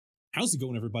How's it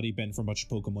going, everybody? Ben from Budget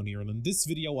Pokemon here, and in this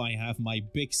video I have my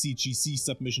big CGC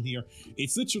submission here.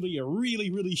 It's literally a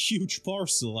really huge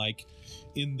parcel, like,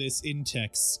 in this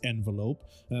Intex envelope.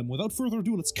 Without further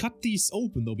ado, let's cut these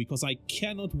open, though, because I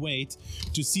cannot wait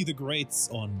to see the grades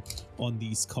on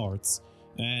these cards.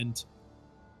 And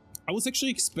I was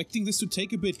actually expecting this to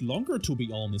take a bit longer, to be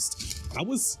honest. I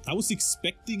was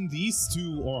expecting these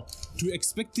to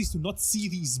expect these to not see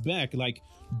these back, like,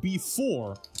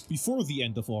 before the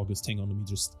end of August. Hang on, let me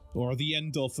just... or the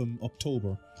end of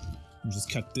October. I'll just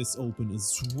cut this open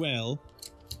as well.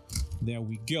 There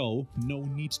we go. No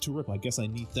need to rip. I guess I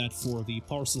need that for the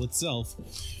parcel itself.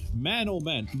 Man, oh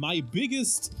man, my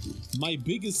biggest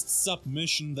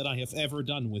submission that I have ever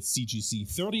done with CGC.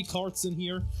 30 cards in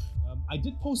here. I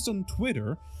did post on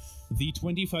Twitter the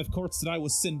 25 cards that I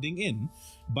was sending in,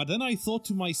 but then I thought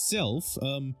to myself,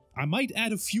 I might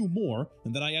add a few more,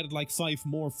 and then I added like 5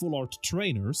 more full art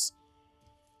trainers.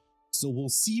 So we'll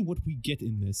see what we get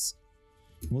in this.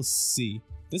 We'll see.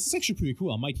 This is actually pretty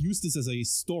cool. I might use this as a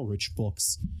storage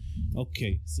box.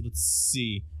 Okay, so let's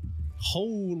see.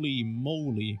 Holy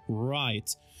moly, right.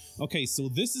 Okay, so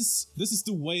this is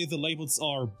the way the labels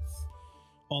are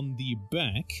on the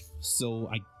back. So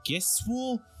I guess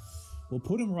we'll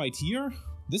put them right here.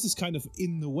 This is kind of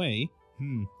in the way.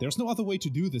 There's no other way to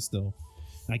do this, though.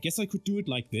 I guess I could do it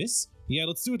like this. Yeah,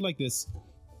 let's do it like this.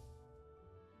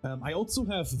 I also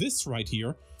have this right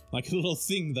here, like a little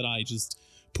thing that I just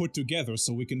put together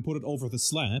so we can put it over the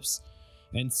slabs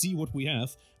and see what we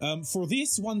have. For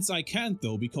these ones I can't,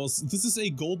 though, because this is a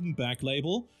golden back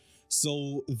label.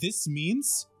 So this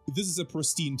means this is a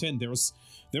pristine 10. There's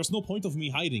no point of me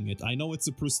hiding it. I know it's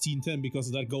a pristine 10 because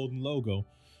of that golden logo.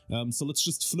 So let's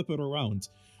just flip it around.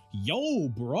 Yo,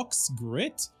 Brock's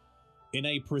Grit in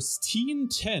a pristine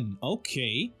 10.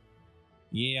 Okay.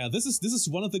 Yeah, this is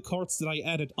one of the cards that I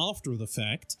added after the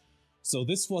fact. So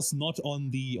this was not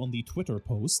on the Twitter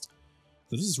post.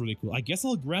 So this is really cool. I guess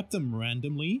I'll grab them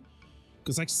randomly,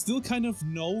 because I still kind of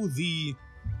know the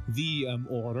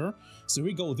order. So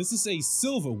here we go. This is a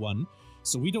silver one.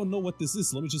 So we don't know what this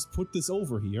is. Let me just put this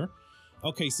over here.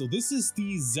 Okay, so this is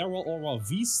the Zeraora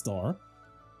V-Star.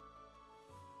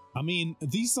 I mean,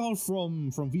 these are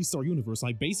from V-Star Universe.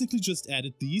 I basically just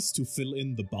added these to fill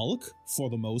in the bulk, for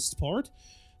the most part.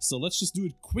 So let's just do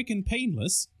it quick and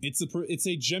painless. It's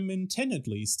a Gem 10 at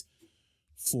least,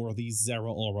 for the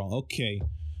Zeraora. Okay,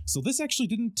 so this actually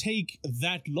didn't take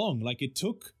that long. Like, it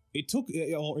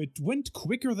went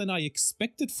quicker than I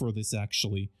expected for this,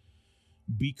 actually.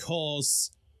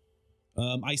 Because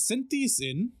I sent these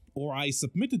in, or I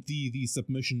submitted the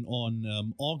submission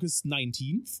on August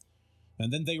 19th.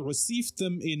 And then they received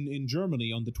them in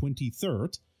Germany on the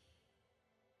 23rd.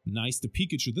 Nice, the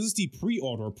Pikachu. This is the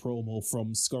pre-order promo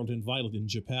from Scarlet and Violet in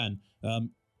Japan.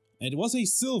 And it was a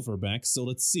silverback, so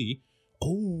let's see.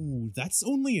 Oh, that's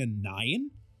only a 9?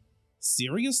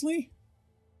 Seriously?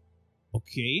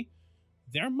 Okay.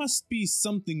 There must be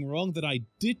something wrong that I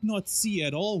did not see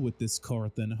at all with this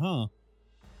card then, huh?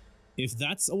 If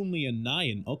that's only a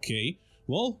 9, okay.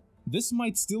 Well, this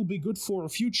might still be good for a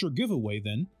future giveaway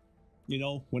then. You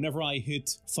know, whenever I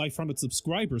hit 500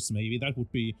 subscribers, maybe that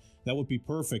would be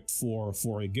perfect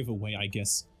for a giveaway, I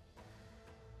guess.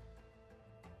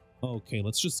 Okay,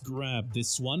 let's just grab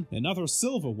this one. Another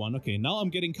silver one. Okay, now I'm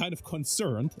getting kind of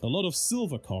concerned. A lot of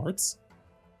silver cards.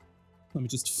 Let me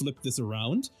just flip this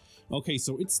around. Okay,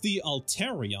 so it's the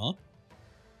Altaria.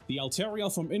 The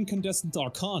Altaria from Incandescent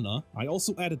Arcana. I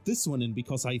also added this one in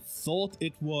because I thought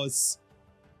it was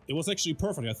actually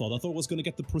perfect, I thought it was going to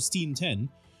get the pristine 10.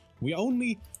 We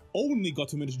only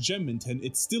got him into Gem 10.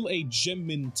 It's still a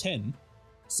Gem 10.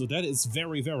 So that is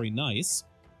very nice.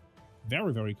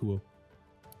 Very cool.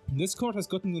 This card has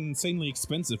gotten insanely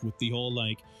expensive with the whole,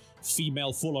 like,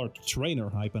 female full art trainer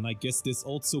hype, and I guess this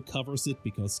also covers it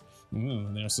because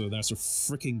there's a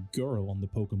freaking girl on the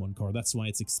Pokemon card. That's why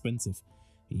it's expensive.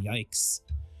 Yikes.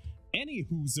 Any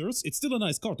Hoosers, it's still a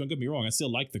nice card, don't get me wrong, I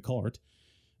still like the card.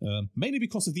 Mainly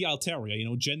because of the Altaria, you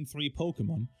know, Gen 3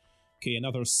 Pokemon. Okay,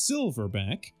 another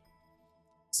silverback.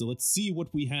 So let's see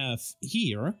what we have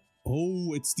here.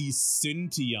 Oh, it's the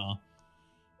Cynthia.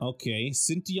 Okay,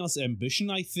 Cynthia's Ambition,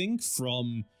 I think,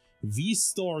 from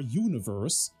V-Star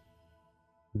Universe.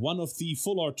 One of the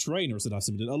full art trainers that I've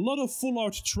submitted. A lot of full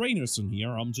art trainers in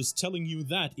here, I'm just telling you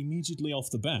that immediately off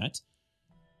the bat.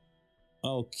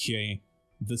 Okay,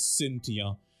 the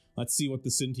Cynthia. Let's see what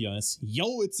the Cynthia is.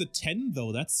 Yo, it's a 10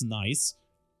 though, that's nice.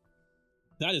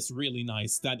 That is really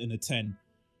nice, that in a 10.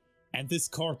 And this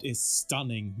card is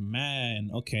stunning, man,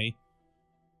 okay.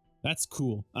 That's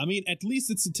cool. I mean, at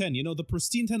least it's a 10, you know, the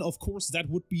pristine 10, of course,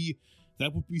 that would be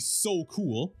so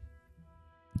cool.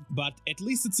 But at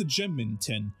least it's a gem in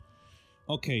 10.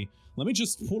 Okay, let me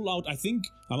just pull out, I think,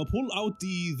 I'm gonna pull out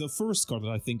the first card that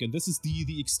I think, and this is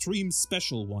the extreme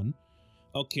special one.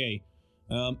 Okay,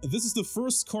 this is the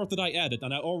first card that I added,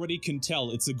 and I already can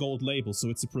tell it's a gold label, so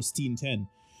it's a pristine 10.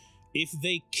 If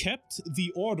they kept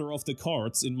the order of the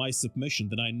cards in my submission,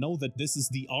 then I know that this is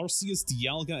the Arceus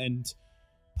Dialga and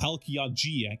Palkia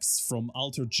GX from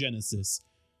Alter Genesis.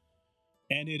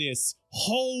 And it is,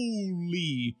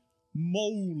 holy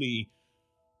moly,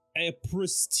 a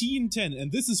pristine 10,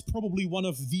 and this is probably one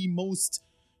of the most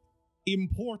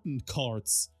important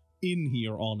cards in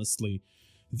here, honestly.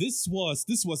 This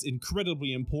was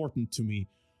incredibly important to me.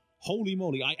 Holy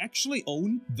moly, I actually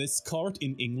own this card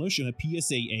in English in a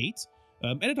PSA 8.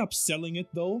 Ended up selling it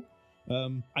though.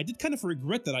 I did kind of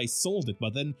regret that I sold it,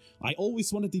 but then I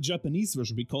always wanted the Japanese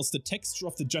version because the texture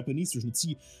of the Japanese version,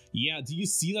 see, yeah, do you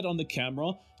see that on the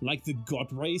camera? Like the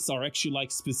god rays are actually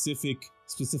like specific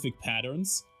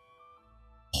patterns.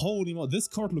 Holy moly, this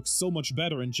card looks so much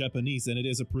better in Japanese, and it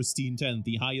is a pristine 10,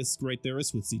 the highest grade there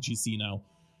is with CGC now.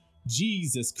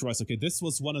 Jesus Christ, okay, this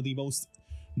was one of the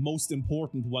most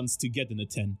important ones to get in a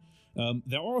 10.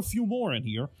 There are a few more in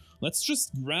here. Let's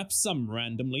just grab some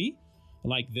randomly,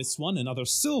 like this one, another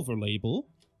silver label.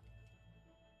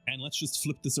 And let's just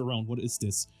flip this around. What is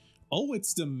this? Oh,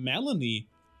 it's the Melony.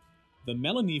 The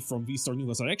Melony from V-Star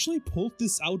Universe. I actually pulled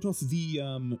this out of the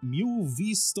Mew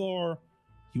V-Star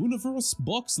Universe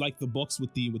box, like the box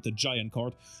with the giant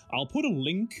card. I'll put a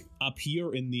link up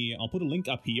here in the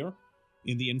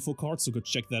info card, so go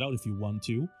check that out if you want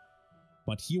to.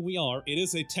 But here we are. It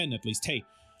is a 10 at least. Hey,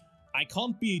 I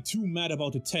can't be too mad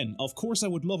about a 10. Of course I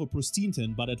would love a pristine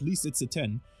 10, but at least it's a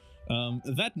 10.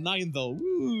 That 9 though,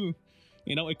 woo,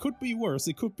 you know, it could be worse.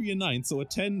 It could be a 9, so a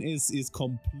 10 is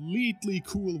completely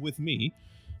cool with me.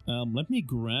 Let me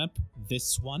grab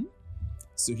this one.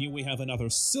 So here we have another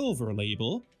silver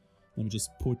label. Let me just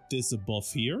put this above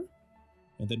here.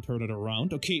 And then turn it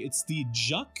around. Okay, it's the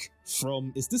Juck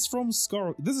from... Is this from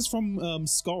Scarlet? This is from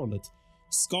Scarlet.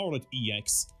 Scarlet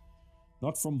EX.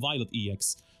 Not from Violet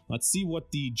EX. Let's see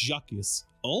what the Juck is.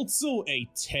 Also a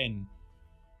 10.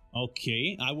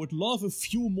 Okay, I would love a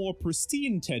few more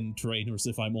pristine 10 trainers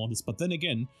if I'm honest. But then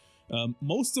again,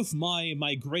 most of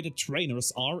my graded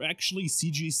trainers are actually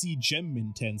CGC Gem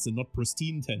Min 10s and not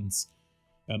pristine 10s.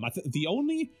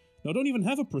 No, I don't even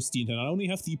have a pristine 10, I only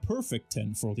have the perfect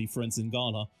 10 for the Friends in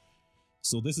Gala.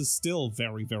 So this is still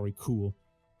very, very cool.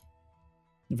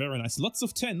 Very nice. Lots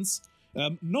of 10s.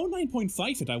 No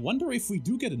 9.5 hit. I wonder if we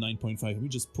do get a 9.5. Let me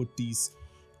just put these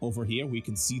over here. We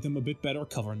can see them a bit better.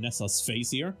 Cover Nessa's face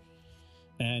here.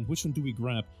 And which one do we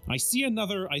grab? I see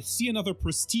another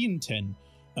pristine 10.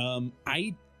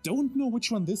 I don't know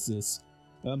which one this is.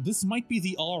 This might be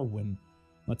the Arwen.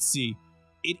 Let's see.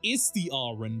 It is the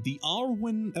Arwen. The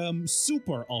Arwen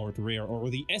Super Art Rare,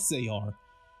 or the SAR.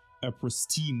 A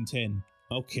pristine 10.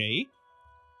 Okay.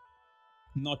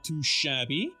 Not too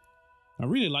shabby. I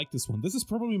really like this one. This is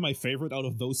probably my favorite out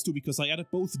of those two because I added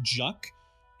both Juck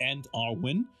and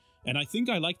Arwen. And I think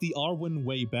I like the Arwen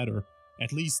way better.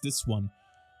 At least this one.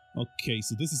 Okay,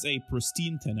 so this is a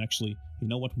pristine 10 actually. You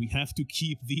know what? We have to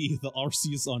keep the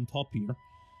Arceus on top here.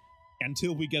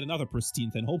 Until we get another pristine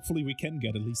 10. Hopefully we can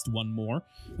get at least one more.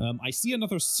 I see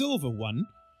another silver one.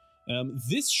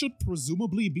 This should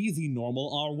presumably be the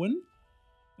normal Arwen.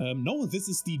 No, this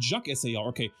is the Juck SAR.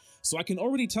 Okay, so I can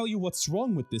already tell you what's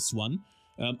wrong with this one.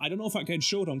 I don't know if I can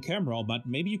show it on camera, but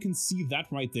maybe you can see that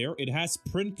right there. It has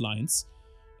print lines,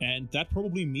 and that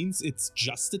probably means it's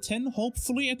just a 10,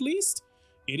 hopefully at least.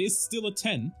 It is still a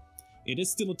 10. It is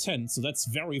still a 10, so that's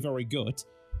very, very good.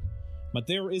 But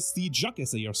there is the Juck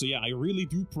SAR, so yeah, I really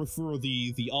do prefer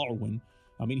the Arwen.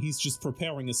 I mean, he's just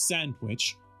preparing a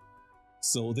sandwich.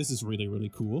 So this is really, really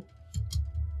cool.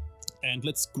 And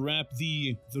let's grab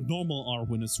the normal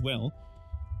Arwen as well.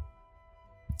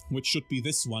 Which should be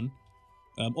this one.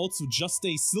 Also just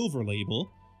a silver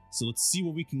label. So let's see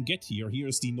what we can get here.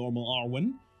 Here's the normal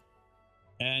Arwen.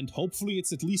 And hopefully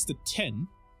it's at least a 10.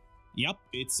 Yep,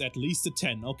 it's at least a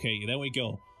 10. Okay, there we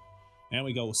go. There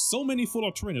we go. So many full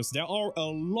art trainers. There are a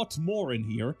lot more in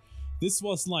here. This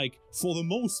was like, for the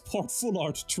most part, full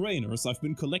art trainers. I've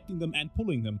been collecting them and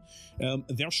pulling them.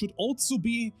 There should also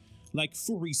be like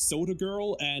Furisode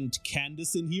Girl and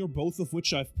Candice in here, both of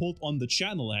which I've pulled on the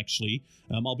channel actually.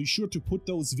 I'll be sure to put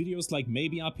those videos like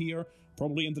maybe up here,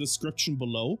 probably in the description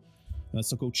below.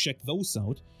 So go check those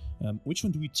out. Which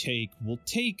one do we take? We'll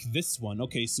take this one.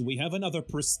 Okay, so we have another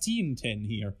pristine 10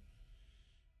 here.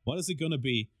 What is it gonna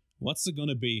be? What's it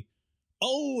gonna be?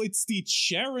 Oh, it's the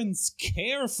Sharon's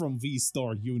Care from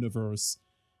V-Star Universe.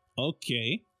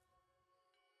 Okay.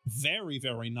 Very,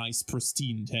 very nice,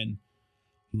 pristine 10.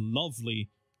 Lovely.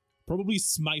 Probably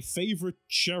my favorite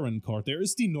Sharon card. There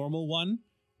is the normal one,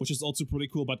 which is also pretty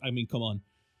cool, but I mean, come on.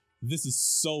 This is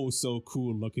so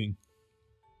cool looking.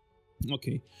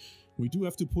 Okay. We do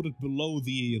have to put it below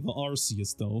the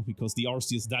Arceus, though, because the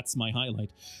Arceus, that's my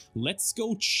highlight. Let's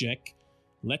go check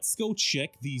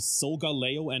the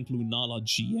Solgaleo and Lunala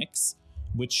GX,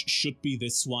 which should be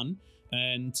this one.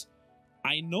 And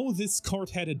I know this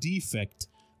card had a defect.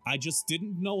 I just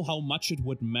didn't know how much it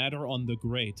would matter on the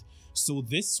grade. So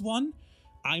this one,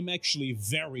 I'm actually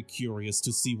very curious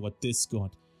to see what this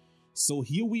got. So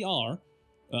here we are.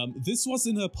 This was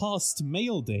in a past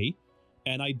mail day.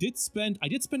 And I did spend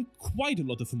quite a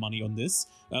lot of money on this.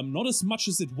 Not as much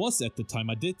as it was at the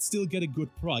time. I did still get a good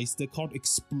price. The card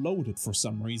exploded for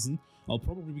some reason.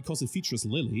 Probably because it features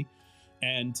Lily.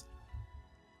 And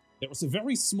there was a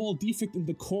very small defect in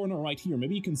the corner right here.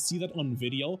 Maybe you can see that on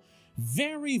video.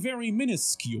 Very, very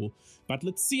minuscule. But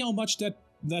let's see how much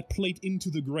that played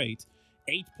into the grade.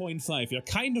 8.5. Yeah,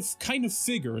 kind of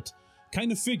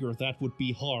figured that would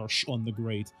be harsh on the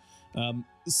grade.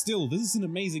 Still, this is an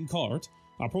amazing card.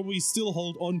 I'll probably still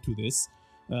hold on to this.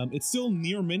 It's still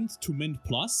near mint to mint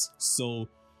plus, so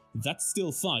that's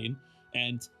still fine.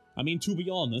 And, I mean, to be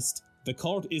honest, the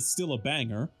card is still a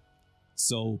banger,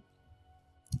 so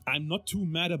I'm not too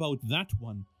mad about that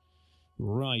one.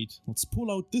 Right, let's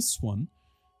pull out this one.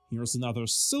 Here's another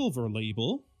silver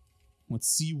label. Let's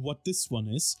see what this one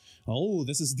is. Oh,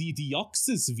 this is the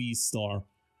Deoxys V-Star.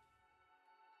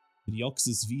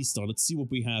 Deoxys V-Star. Let's see what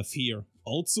we have here.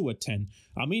 Also a 10.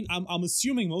 I mean, I'm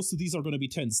assuming most of these are going to be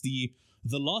 10s. The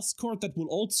last card that will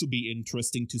also be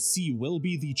interesting to see will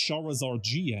be the Charizard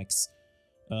GX.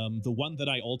 The one that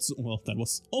that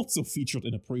was also featured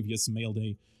in a previous mail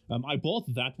day. I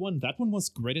bought that one. That one was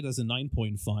graded as a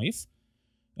 9.5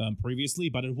 previously,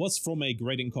 but it was from a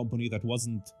grading company that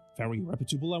wasn't very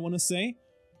reputable, I want to say.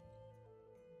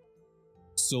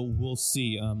 So we'll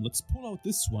see. Let's pull out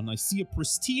this one. I see a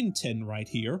pristine 10 right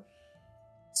here.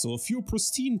 So a few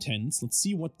pristine 10s. Let's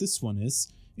see what this one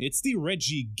is. It's the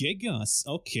Regigigas.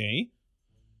 Okay.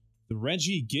 The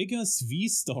Regigigas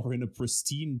V-Star in a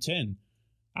pristine 10.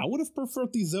 I would have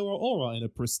preferred the Zeraora in a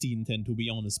pristine 10, to be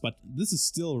honest, but this is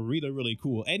still really, really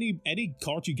cool. Any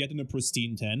card you get in a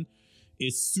pristine 10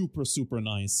 is super, super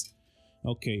nice.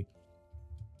 Okay.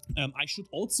 I should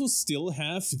also still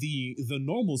have the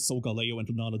normal Solgaleo and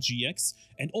Lunala GX,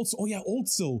 and also, oh yeah,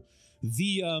 also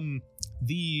the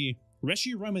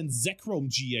Reshiram Zekrom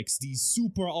GX, the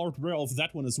super art rare of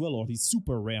that one as well, or the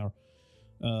super rare.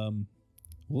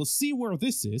 We'll see where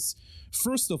this is.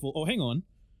 First of all, oh, hang on.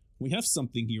 We have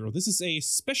something here. This is a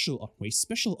special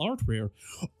art rare.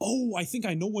 Oh, I think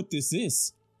I know what this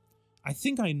is. I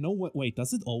think I know what, wait,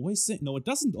 does it always say? No, it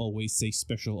doesn't always say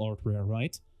special art rare,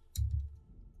 right?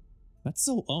 That's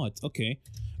so odd. Okay.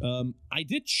 I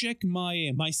did check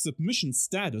my submission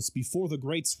status before the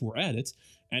grades were added,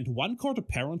 and one card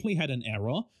apparently had an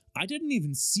error. I didn't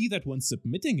even see that when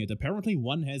submitting it. Apparently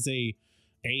one has a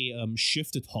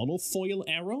shifted holofoil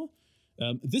error.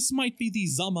 This might be the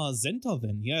Zamazenta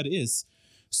then. Yeah, it is.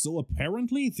 So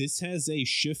apparently this has a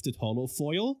shifted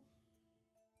holofoil.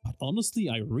 But honestly,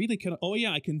 I really cannot... Oh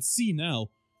yeah, I can see now.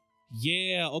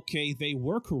 Yeah, okay, they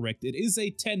were correct. It is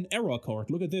a 10 error card.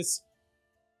 Look at this.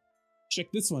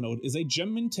 Check this one out. It's a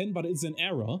Gemmin 10, but it's an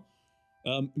error.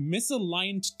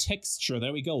 Misaligned texture.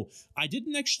 There we go. I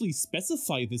didn't actually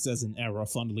specify this as an error,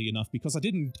 funnily enough, because I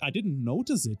didn't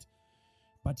notice it.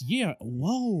 But yeah,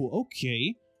 whoa,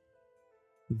 okay.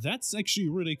 That's actually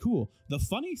really cool. The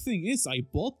funny thing is, I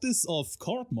bought this off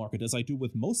Card Market, as I do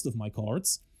with most of my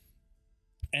cards.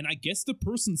 And I guess the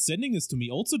person sending this to me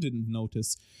also didn't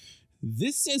notice.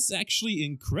 This is actually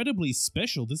incredibly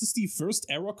special. This is the first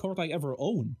error card I ever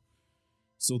own.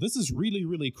 So this is really,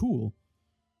 really cool.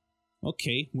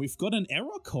 Okay, we've got an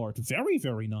error card. Very,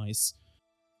 very nice.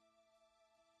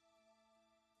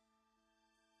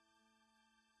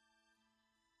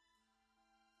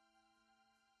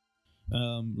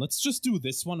 Let's just do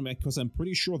this one, because I'm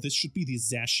pretty sure this should be the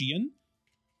Zacian.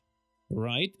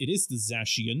 Right, it is the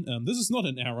Zacian. This is not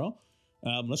an error.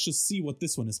 Let's just see what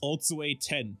this one is. Also a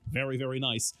 10. Very, very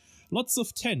nice. Lots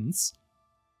of 10s.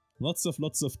 Lots of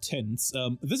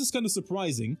 10s. This is kind of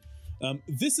surprising.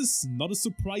 This is not a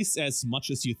surprise as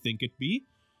much as you think it'd be.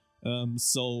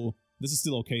 So this is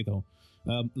still okay though.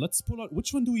 Let's pull out.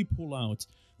 Which one do we pull out?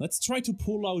 Let's try to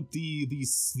pull out the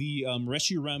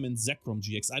Reshiram and Zekrom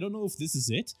GX. I don't know if this is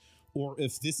it or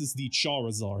if this is the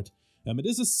Charizard. It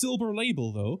is a silver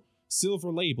label though.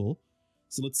 Silver label.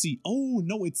 So let's see. Oh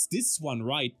no, it's this one,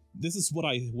 right? This is what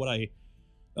I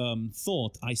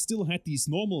thought. I still had these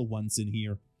normal ones in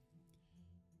here.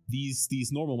 these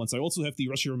normal ones. I also have the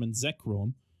Reshiram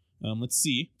Zekrom. Let's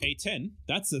see. A 10.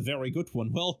 That's a very good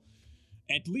one. Well,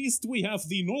 at least we have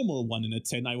the normal one in a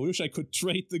 10. I wish I could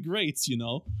trade the grades, you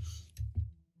know.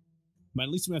 But at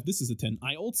least we have this as a 10.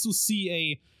 I also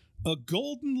see a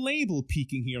golden label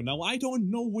peeking here. Now, I don't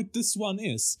know what this one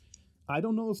is. I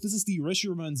don't know if this is the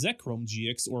Reshiram Zekrom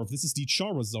GX or if this is the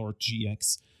Charizard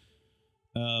GX.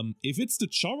 If it's the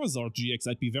Charizard GX,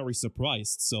 I'd be very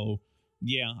surprised. So,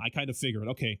 yeah, I kind of figured.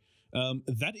 Okay.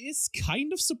 That is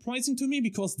kind of surprising to me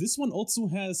because this one also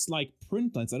has, like,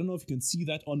 print lines. I don't know if you can see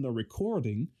that on the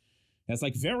recording. It has,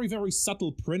 like, very, very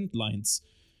subtle print lines.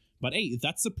 But, hey,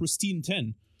 that's a pristine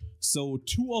 10. So,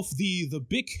 two of the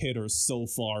big hitters so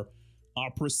far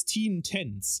are pristine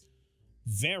 10s.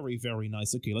 Very, very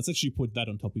nice. Okay, let's actually put that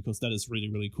on top because that is really,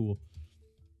 really cool.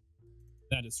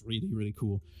 That is really, really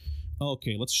cool.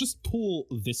 Okay, let's just pull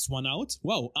this one out.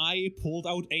 Wow, I pulled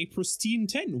out a pristine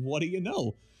 10. What do you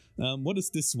know? What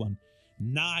is this one?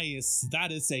 Nice.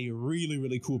 That is a really,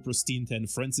 really cool pristine 10.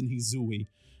 Friends in Hisui.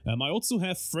 I also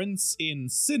have Friends in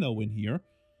Sinnoh in here.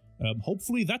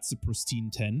 Hopefully that's a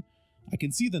pristine 10. I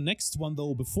can see the next one,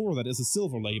 though, before that is a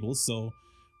silver label, so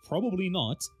probably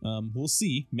not. We'll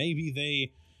see. Maybe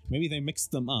they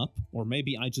mixed them up, or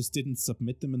maybe I just didn't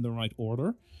submit them in the right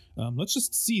order. Let's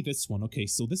just see this one. Okay,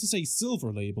 so this is a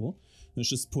silver label. Let's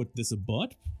just put this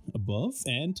above,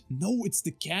 and no, it's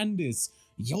the Candice.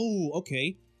 Yo,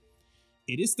 okay.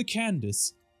 It is the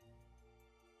Candice.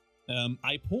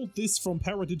 I pulled this from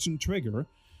Paradigm Trigger.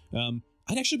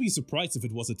 I'd actually be surprised if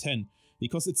it was a 10,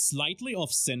 because it's slightly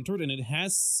off-centered and it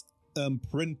has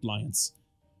print lines.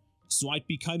 So I'd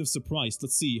be kind of surprised.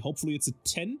 Let's see, hopefully it's a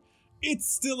 10. It's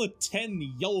still a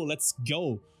 10, yo, let's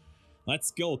go.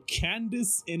 Let's go,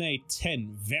 Candice in a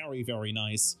 10. Very, very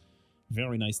nice.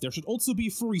 Very nice. There should also be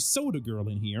Furisode Girl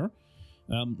in here.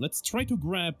 Let's try to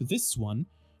grab this one.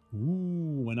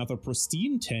 Ooh, another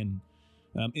pristine 10.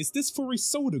 Is this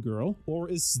Furisode Girl, or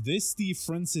is this the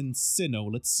Friends in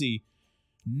Sinnoh? Let's see.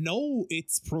 No,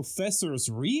 it's Professor's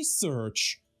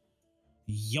Research.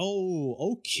 Yo,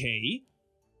 okay.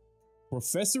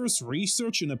 Professor's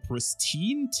Research in a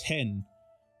pristine 10.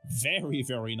 Very,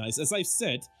 very nice. As I've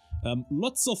said,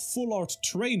 lots of full art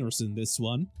trainers in this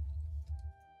one.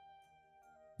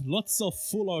 Lots of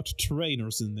full art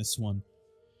trainers in this one.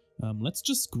 Let's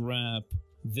just grab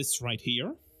this right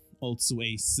here. Also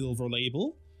a silver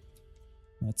label.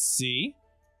 Let's see.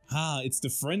 Ah, it's the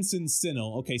Friends in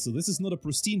Sinnoh. Okay, so this is not a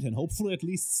pristine 10. Hopefully at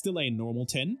least still a normal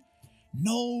 10.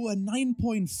 No, a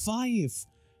 9.5.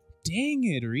 Dang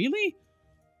it, really?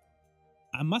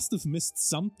 I must have missed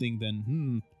something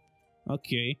then.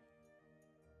 Okay.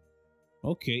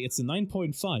 Okay, it's a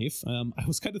 9.5. I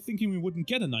was kind of thinking we wouldn't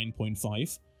get a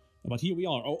 9.5. But here we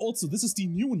are. Oh, also, this is the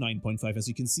new 9.5, as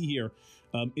you can see here.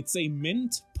 It's a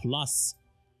Mint Plus.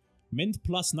 Mint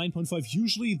Plus 9.5.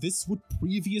 Usually this would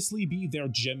previously be their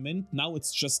Gem Mint. Now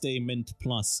it's just a Mint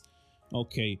Plus.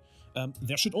 Okay.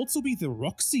 There should also be the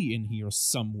Roxy in here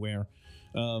somewhere.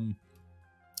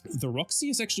 The Roxy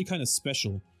is actually kind of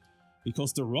special.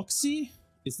 Because the Roxy...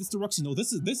 Is this the Roxy? No,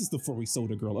 this is the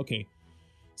Furisode Girl. Okay.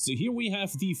 So here we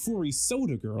have the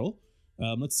Furisode Girl.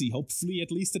 Let's see, hopefully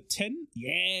at least a 10?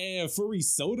 Yeah,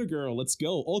 Furisode Girl, let's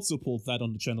go. Also pulled that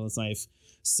on the channel, as I've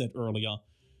said earlier.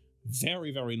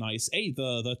 Very, very nice. Hey,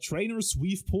 the trainers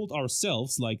we've pulled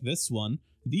ourselves, like this one,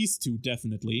 these two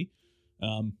definitely,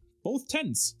 both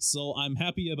 10s, so I'm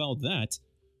happy about that.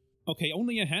 Okay,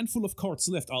 only a handful of cards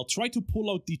left. I'll try to pull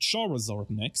out the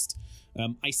Charizard next.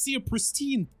 I see a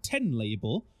pristine 10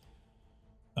 label.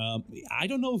 I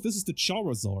don't know if this is the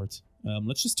Charizard.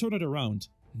 Let's just turn it around.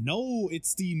 No,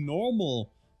 it's the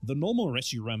normal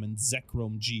Reshiram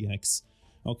Zekrom GX.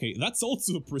 Okay, that's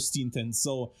also a pristine 10,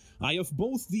 so I have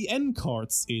both the N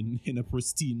cards in a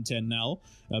pristine 10 now.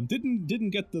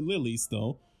 Didn't get the lilies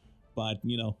though, but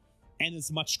you know, N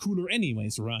is much cooler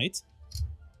anyways, right?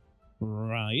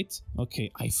 Right.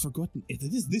 Okay, I've forgotten.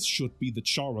 This should be the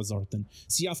Charizard then.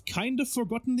 See, I've kind of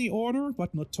forgotten the order,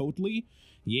 but not totally.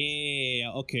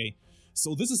 Yeah, okay.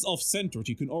 So this is off-centered.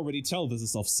 You can already tell this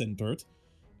is off-centered.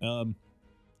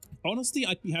 Honestly,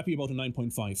 I'd be happy about a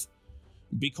 9.5.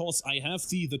 Because I have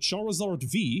the Charizard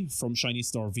V from Shiny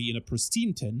Star V in a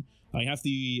pristine 10. I have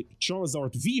the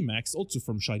Charizard V Max also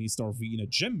from Shiny Star V in a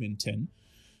Gem Mint 10.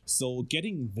 So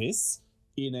getting this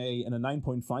in a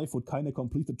 9.5 would kind of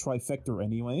complete the trifecta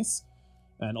anyways.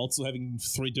 And also having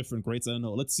 3 different grades, I don't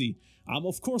know. Let's see.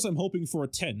 Of course I'm hoping for a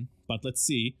 10, but let's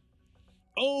see.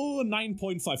 Oh,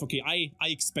 9.5. Okay, I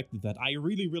expected that. I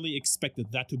really, really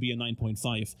expected that to be a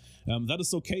 9.5. That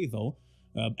is okay, though.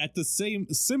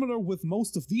 Similar with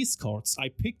most of these cards, I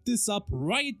picked this up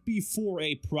right before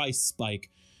a price spike.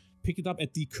 picked it up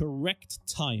at the correct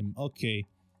time. Okay.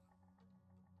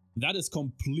 That is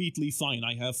completely fine.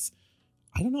 I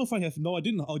don't know if I have, no, I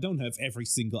don't have every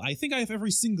single, I think I have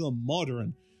every single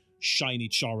modern shiny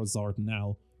Charizard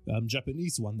now.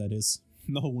 Japanese one, that is.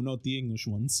 No, not the English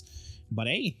ones. But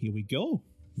hey, here we go.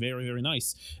 Very, very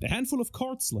nice. A handful of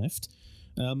cards left.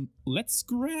 Let's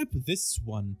grab this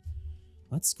one.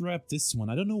 Let's grab this one.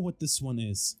 I don't know what this one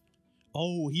is.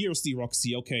 Oh, here's the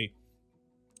Roxy. Okay.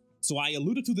 So I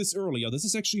alluded to this earlier. This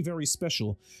is actually very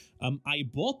special. I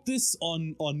bought this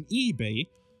on eBay,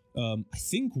 I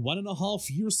think 1.5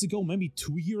 years ago, maybe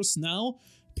 2 years now.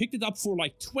 Picked it up for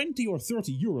like 20 or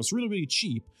 30 euros, really, really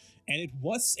cheap. And it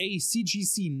was a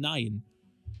CGC 9.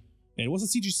 It was a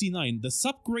CGC 9. The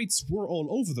subgrades were all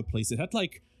over the place. It had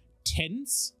like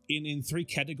 10s in 3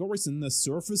 categories, and the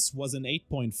surface was an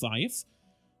 8.5.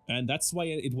 And that's why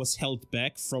it was held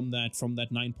back from that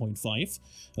 9.5.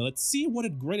 Let's see what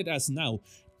it graded as now.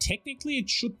 Technically, it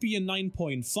should be a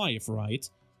 9.5, right?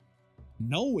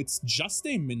 No, it's just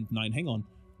a Mint 9. Hang on.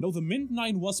 No, the Mint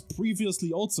 9 was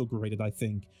previously also graded, I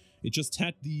think. It just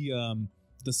had the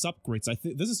subgrades. I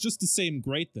think this is just the same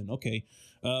grade then. Okay.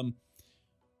 Kind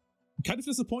of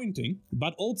disappointing,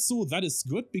 but also that is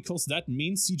good because that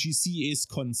means CGC is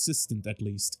consistent, at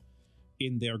least,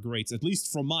 in their grades. At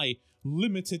least from my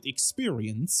limited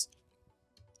experience.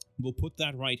 We'll put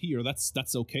that right here.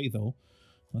 That's okay, though.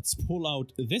 Let's pull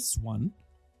out this one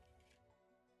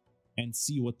and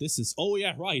see what this is. Oh,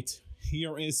 yeah, right.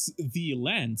 Here is the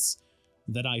lens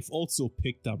that I've also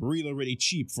picked up really, really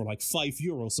cheap for like 5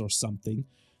 euros or something.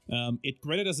 It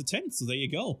graded as a 10, so there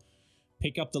you go.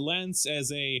 Pick up the lens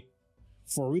as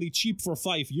for really cheap for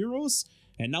 5 euros,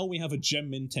 and now we have a Gem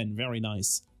Mint 10. Very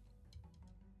nice.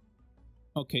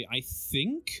 Okay, I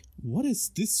think... What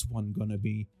is this one gonna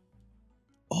be?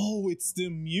 Oh, it's the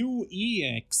Mew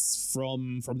EX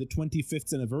from the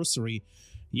 25th anniversary.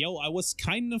 Yo, I was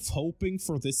kind of hoping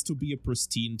for this to be a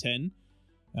pristine 10.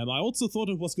 I also thought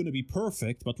it was gonna be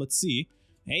perfect, but let's see.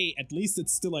 Hey, at least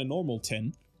it's still a normal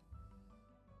 10.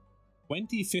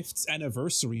 25th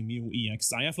anniversary Mew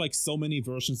EX. I have like so many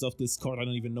versions of this card, I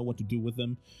don't even know what to do with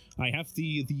them. I have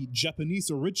the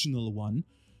Japanese original one.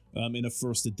 In a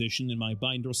first edition in my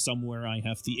binder somewhere. I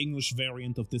have the English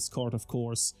variant of this card, of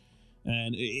course.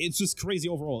 And it's just crazy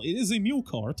overall. It is a Mew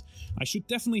card. I should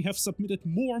definitely have submitted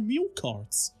more Mew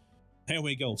cards. Here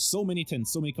we go. So many 10s,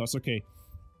 so many cards. Okay.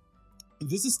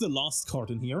 This is the last card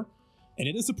in here. And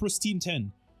it is a pristine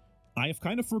 10. I have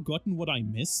kind of forgotten what I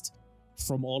missed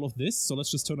from all of this. So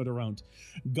let's just turn it around.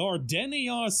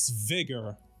 Gardenia's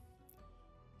Vigor.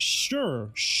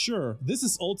 Sure. This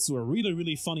is also a really,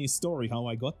 really funny story how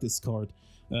I got this card.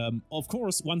 Of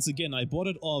course, once again, I bought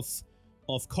it off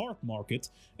Card Market,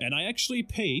 and I actually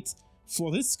paid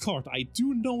for this card, I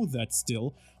do know that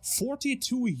still,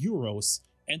 42 euros.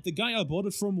 And the guy I bought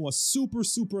it from was super,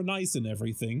 super nice and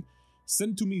everything.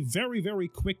 Sent it to me very, very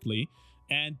quickly,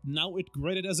 and now it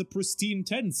graded as a pristine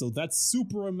 10, so that's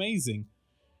super amazing.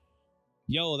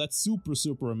 Yo, that's super,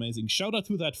 super amazing. Shout out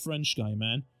to that French guy,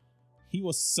 man. He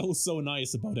was so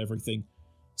nice about everything.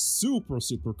 Super,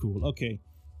 super cool. Okay.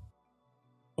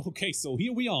 Okay, so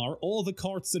here we are. All the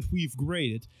cards that we've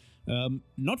graded.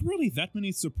 Not really that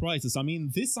many surprises. I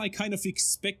mean, this I kind of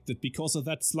expected because of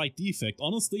that slight defect.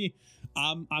 Honestly,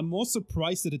 I'm more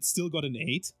surprised that it still got an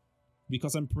 8.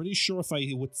 Because I'm pretty sure if I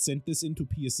would send this into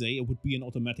PSA, it would be an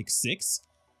automatic 6.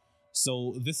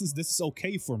 So this is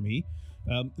okay for me.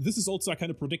 This is also, I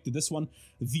kind of predicted this one.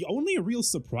 The only real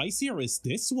surprise here is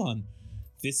this one.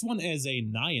 This one is a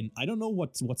 9. I don't know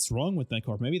what's wrong with that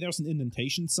card. Maybe there's an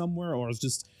indentation somewhere, or it's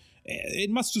just...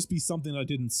 It must just be something I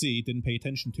didn't see, didn't pay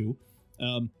attention to.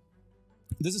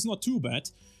 This is not too bad,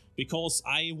 because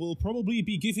I will probably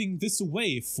be giving this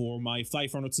away for my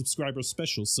 500 subscribers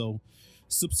special, so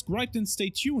subscribe and stay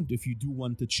tuned if you do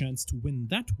want the chance to win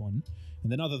that one.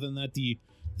 And then other than that, the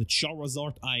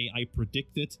Charizard I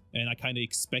predicted and I kind of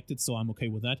expected, so I'm okay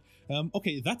with that.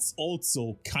 Okay, that's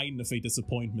also kind of a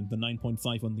disappointment, the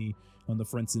 9.5 on the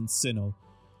Friends in Sinnoh.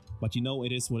 But you know,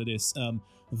 it is what it is.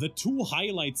 The two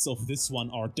highlights of this one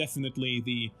are definitely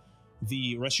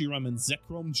the Reshiram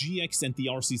Zekrom GX and the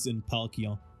Arceus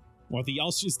Palkia. Or the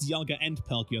Arceus Dialga and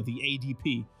Palkia, the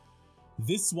ADP.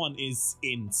 This one is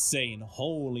insane.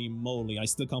 Holy moly, I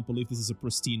still can't believe this is a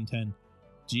pristine 10.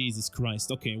 Jesus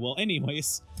Christ. Okay, well,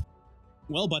 anyways,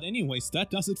 that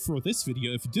does it for this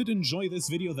video. If you did enjoy this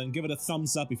video, then give it a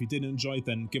thumbs up. If you didn't enjoy it,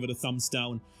 then give it a thumbs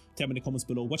down. Tell me in the comments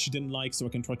below what you didn't like, so I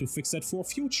can try to fix that for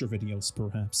future videos,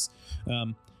 perhaps.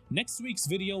 Next week's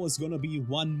video is gonna be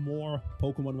one more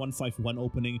Pokemon 151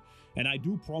 opening, and I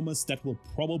do promise that will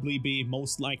probably be,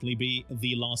 most likely be,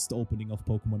 the last opening of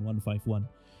Pokemon 151.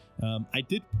 I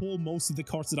did pull most of the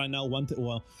cards that I now wanted.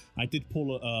 Well, I did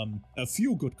pull a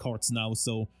few good cards now,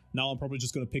 so now I'm probably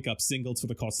just going to pick up singles for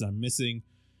the cards that I'm missing.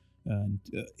 And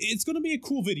it's going to be a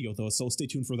cool video though, so stay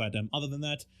tuned for that. Other than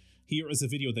that, here is a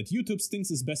video that YouTube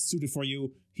thinks is best suited for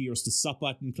you. Here's the sub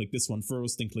button. Click this one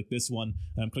first, then click this one.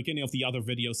 Click any of the other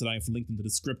videos that I have linked in the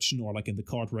description or like in the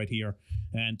card right here.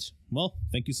 And, well,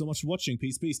 thank you so much for watching.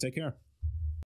 Peace, peace. Take care.